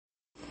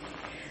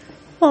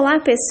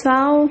Olá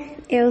pessoal,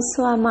 eu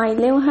sou a mais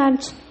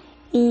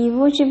e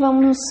hoje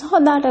vamos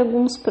rodar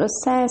alguns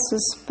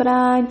processos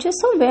para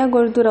dissolver a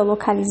gordura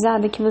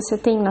localizada que você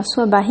tem na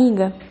sua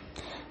barriga,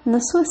 na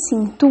sua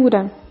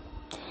cintura.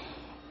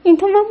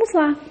 Então vamos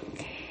lá.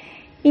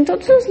 Em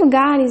todos os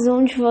lugares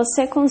onde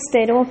você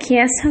considerou que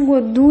essa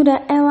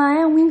gordura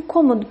ela é um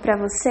incômodo para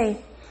você,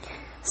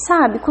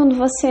 sabe, quando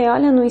você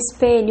olha no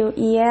espelho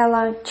e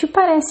ela te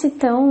parece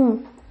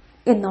tão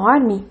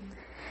enorme?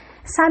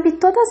 Sabe,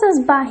 todas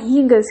as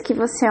barrigas que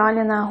você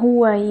olha na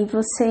rua e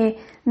você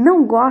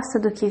não gosta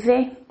do que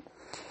vê?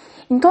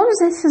 Em todos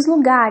esses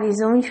lugares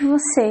onde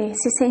você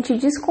se sente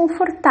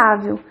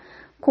desconfortável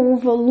com o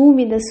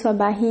volume da sua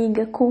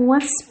barriga, com o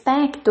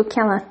aspecto que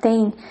ela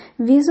tem,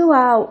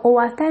 visual, ou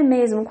até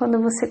mesmo quando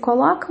você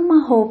coloca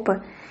uma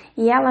roupa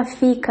e ela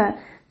fica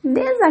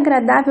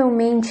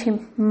desagradavelmente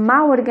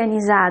mal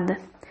organizada,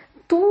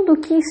 tudo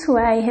que isso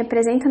é e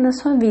representa na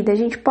sua vida, a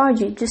gente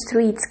pode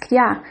destruir,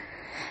 descriar?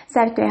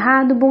 Certo e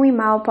errado, bom e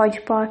mal,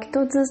 pode,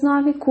 todas as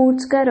 9,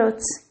 curtos,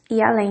 garotos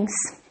e aléns.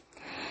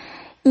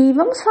 E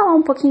vamos falar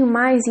um pouquinho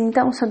mais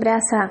então sobre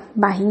essa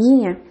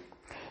barriguinha?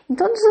 Em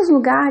todos os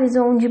lugares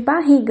onde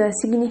barriga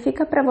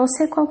significa para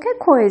você qualquer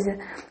coisa,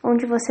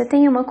 onde você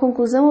tenha uma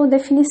conclusão ou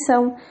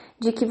definição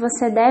de que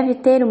você deve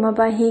ter uma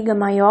barriga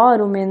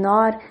maior ou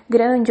menor,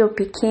 grande ou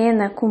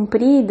pequena,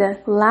 comprida,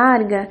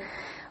 larga,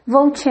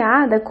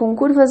 volteada, com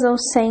curvas ou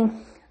sem,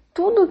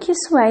 tudo o que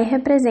isso é e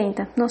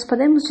representa, nós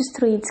podemos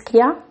destruir,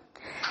 descriar?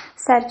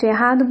 Certo e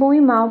errado, bom e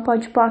mal,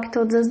 pode,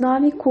 todas as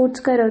 9,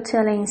 curtos, garotos e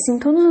aléns, em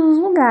todos os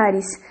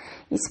lugares,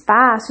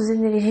 espaços,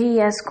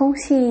 energias,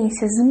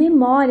 consciências,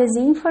 memórias e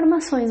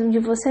informações onde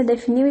você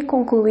definiu e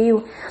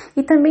concluiu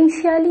e também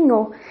se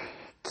alinhou,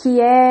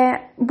 que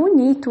é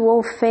bonito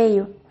ou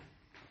feio,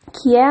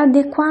 que é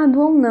adequado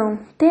ou não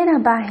ter a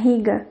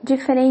barriga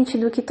diferente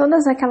do que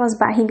todas aquelas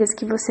barrigas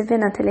que você vê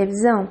na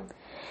televisão.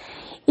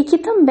 E que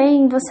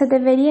também você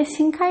deveria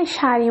se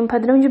encaixar em um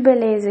padrão de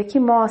beleza que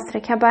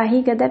mostra que a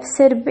barriga deve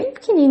ser bem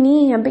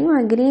pequenininha, bem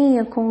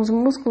magrinha, com os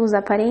músculos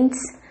aparentes.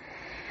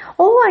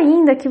 Ou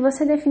ainda que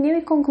você definiu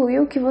e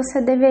concluiu que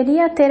você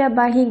deveria ter a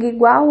barriga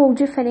igual ou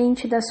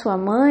diferente da sua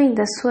mãe,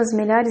 das suas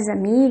melhores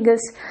amigas,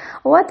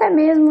 ou até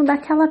mesmo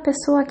daquela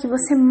pessoa que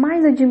você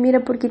mais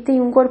admira porque tem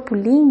um corpo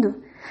lindo.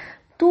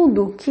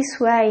 Tudo que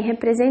isso é e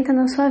representa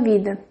na sua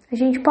vida, a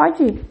gente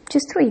pode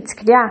destruir,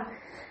 descriar?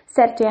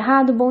 Certo e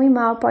errado, bom e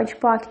mal, pode,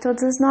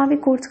 todas as 9,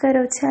 curtos,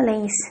 garotos e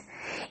aléns.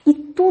 E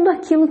tudo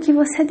aquilo que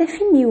você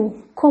definiu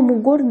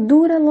como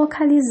gordura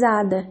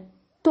localizada,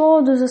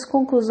 todas as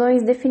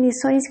conclusões,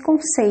 definições e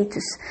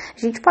conceitos, a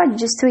gente pode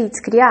destruir,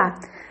 descriar?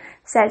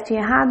 Certo e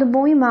errado,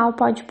 bom e mal,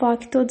 pode,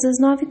 todas as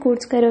 9,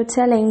 curtos, garotos e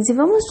aléns. E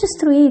vamos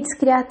destruir,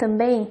 descriar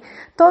também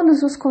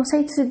todos os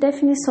conceitos e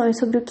definições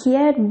sobre o que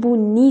é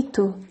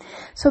bonito,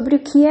 sobre o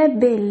que é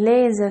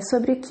beleza,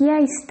 sobre o que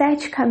é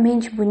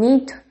esteticamente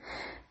bonito.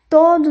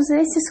 Todos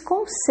esses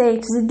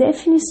conceitos e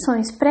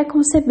definições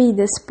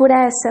pré-concebidas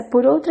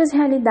por outras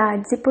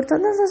realidades e por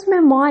todas as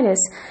memórias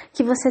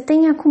que você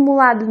tem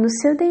acumulado no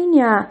seu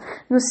DNA,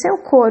 no seu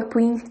corpo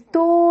e em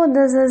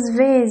todas as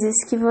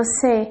vezes que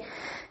você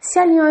se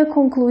alinhou e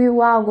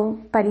concluiu algo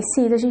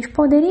parecido, a gente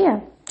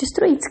poderia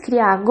destruir,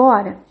 descriar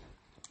agora?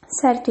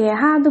 Certo e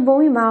errado,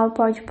 bom e mal,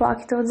 pode,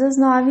 todas as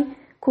 9,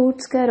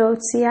 curtos,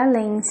 garotos e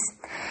aléns.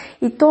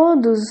 E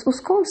todos os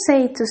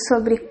conceitos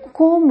sobre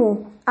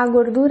como a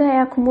gordura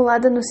é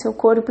acumulada no seu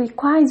corpo e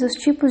quais os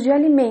tipos de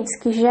alimentos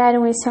que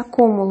geram esse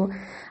acúmulo.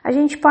 A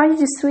gente pode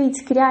destruir,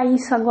 descriar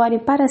isso agora e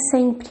para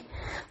sempre.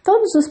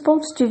 Todos os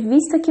pontos de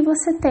vista que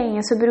você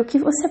tenha sobre o que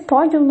você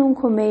pode ou não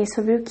comer,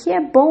 sobre o que é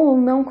bom ou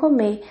não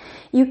comer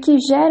e o que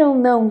gera ou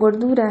não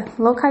gordura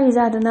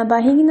localizada na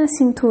barriga e na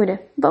cintura.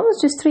 Vamos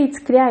destruir,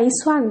 descriar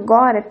isso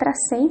agora, para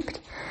sempre.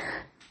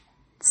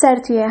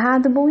 Certo e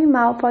errado, bom e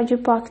mal, pode,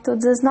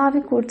 todas as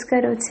 9, curtos,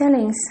 garotos e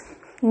aléns.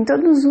 Em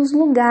todos os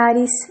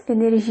lugares,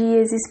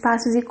 energias,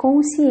 espaços e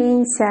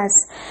consciências,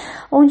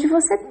 onde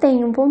você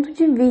tem um ponto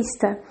de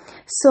vista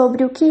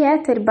sobre o que é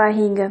ter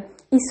barriga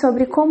e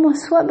sobre como a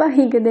sua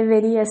barriga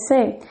deveria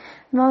ser,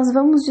 nós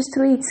vamos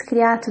destruir,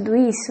 descriar tudo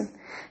isso?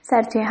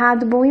 Certo e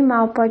errado, bom e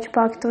mal, pode,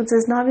 todas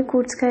as 9,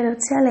 curtos,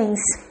 garotos e aléns.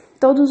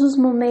 Todos os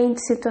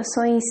momentos,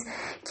 situações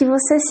que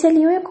você se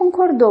alinhou e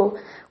concordou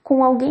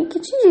com alguém que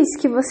te disse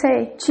que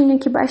você tinha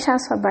que baixar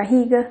sua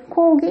barriga,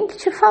 com alguém que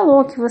te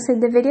falou que você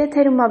deveria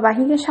ter uma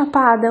barriga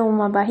chapada,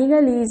 uma barriga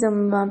lisa,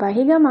 uma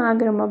barriga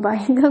magra, uma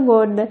barriga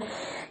gorda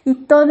e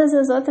todas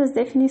as outras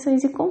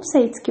definições e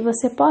conceitos que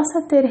você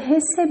possa ter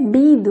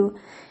recebido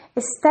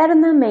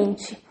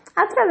externamente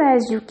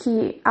através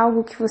de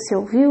algo que você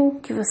ouviu,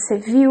 que você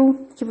viu,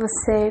 que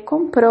você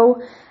comprou.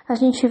 A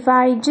gente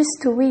vai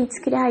destruir,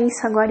 descriar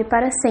isso agora e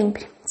para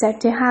sempre.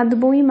 Certo e errado,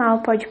 bom e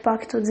mal, pode,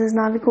 todas as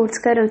 9, curtos,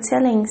 garotos e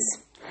aléns.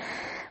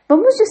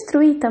 Vamos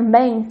destruir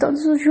também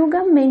todos os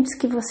julgamentos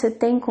que você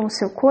tem com o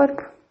seu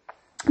corpo,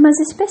 mas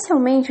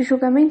especialmente o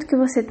julgamento que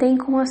você tem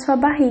com a sua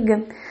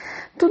barriga.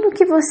 Tudo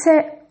que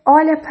você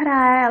olha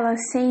para ela,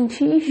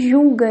 sente e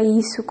julga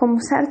isso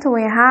como certo ou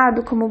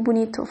errado, como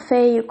bonito ou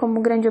feio,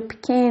 como grande ou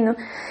pequeno,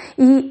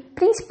 e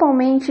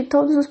principalmente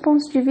todos os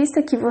pontos de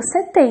vista que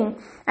você tem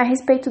a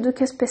respeito do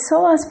que as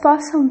pessoas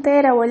possam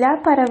ter ao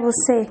olhar para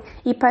você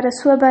e para a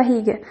sua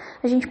barriga.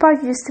 A gente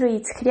pode destruir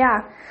e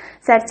descriar?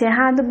 Certo e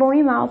errado, bom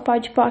e mal,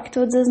 pode, poc,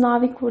 todas as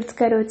 9, curto,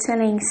 garoto,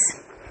 excelente.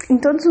 Em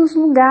todos os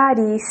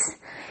lugares,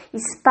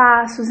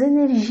 espaços,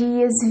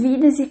 energias,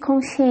 vidas e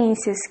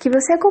consciências que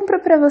você comprou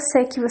para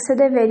você, que você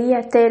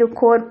deveria ter o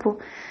corpo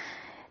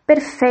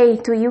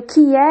perfeito e o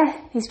que é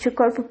este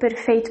corpo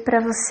perfeito para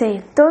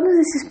você. Todos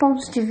esses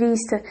pontos de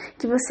vista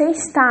que você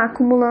está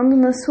acumulando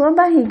na sua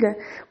barriga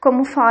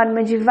como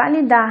forma de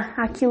validar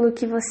aquilo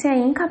que você é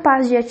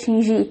incapaz de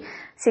atingir,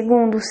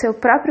 segundo o seu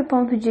próprio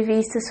ponto de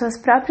vista, suas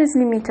próprias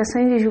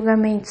limitações e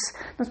julgamentos.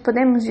 Nós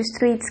podemos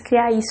destruir e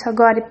descriar isso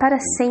agora e para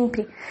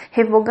sempre,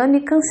 revogando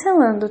e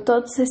cancelando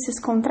todos esses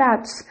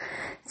contratos.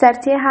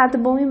 Certo e errado,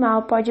 bom e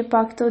mal, pode,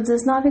 poc, todas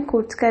as 9,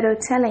 curtos, garoto,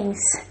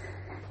 excelência.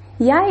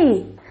 E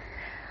aí?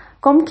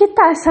 Como que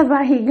tá essa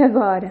barriga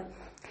agora?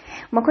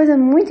 Uma coisa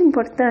muito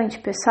importante,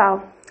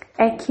 pessoal,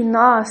 é que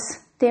nós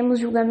temos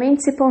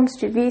julgamentos e pontos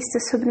de vista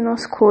sobre o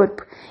nosso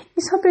corpo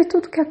e sobre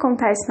tudo que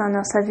acontece na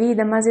nossa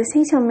vida, mas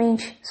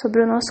essencialmente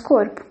sobre o nosso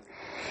corpo.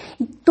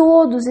 E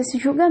todos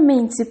esses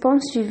julgamentos e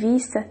pontos de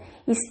vista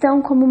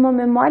estão como uma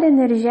memória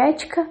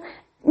energética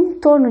em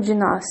torno de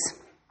nós.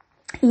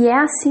 E é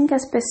assim que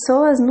as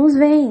pessoas nos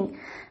veem,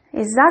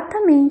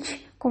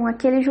 exatamente com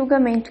aquele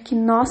julgamento que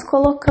nós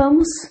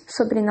colocamos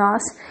sobre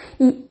nós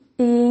e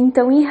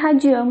então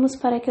irradiamos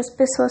para que as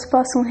pessoas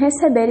possam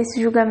receber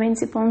esses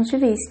julgamentos e pontos de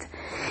vista.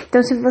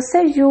 Então, se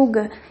você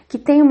julga que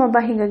tem uma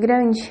barriga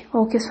grande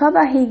ou que sua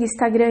barriga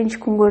está grande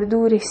com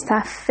gordura,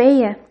 está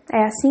feia,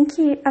 é assim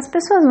que as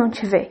pessoas vão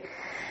te ver.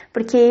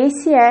 Porque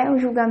esse é o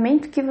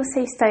julgamento que você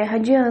está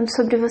irradiando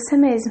sobre você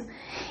mesmo.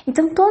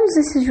 Então, todos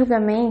esses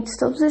julgamentos,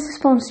 todos esses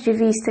pontos de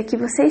vista que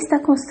você está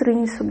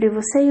construindo sobre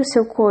você e o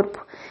seu corpo,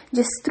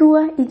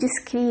 destrua e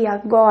descria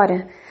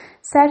agora.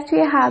 Certo e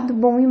errado,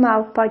 bom e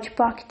mal, pode,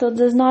 poc,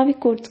 todas as 9,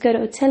 curtos,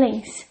 garoto,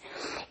 excelência.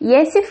 E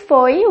esse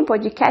foi o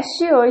podcast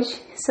de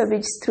hoje sobre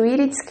destruir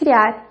e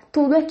descriar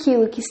tudo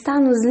aquilo que está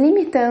nos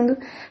limitando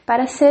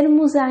para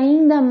sermos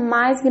ainda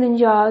mais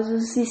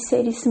grandiosos e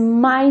seres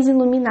mais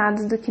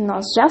iluminados do que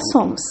nós já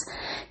somos.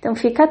 Então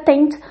fica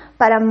atento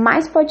para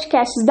mais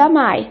podcasts da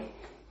Mai.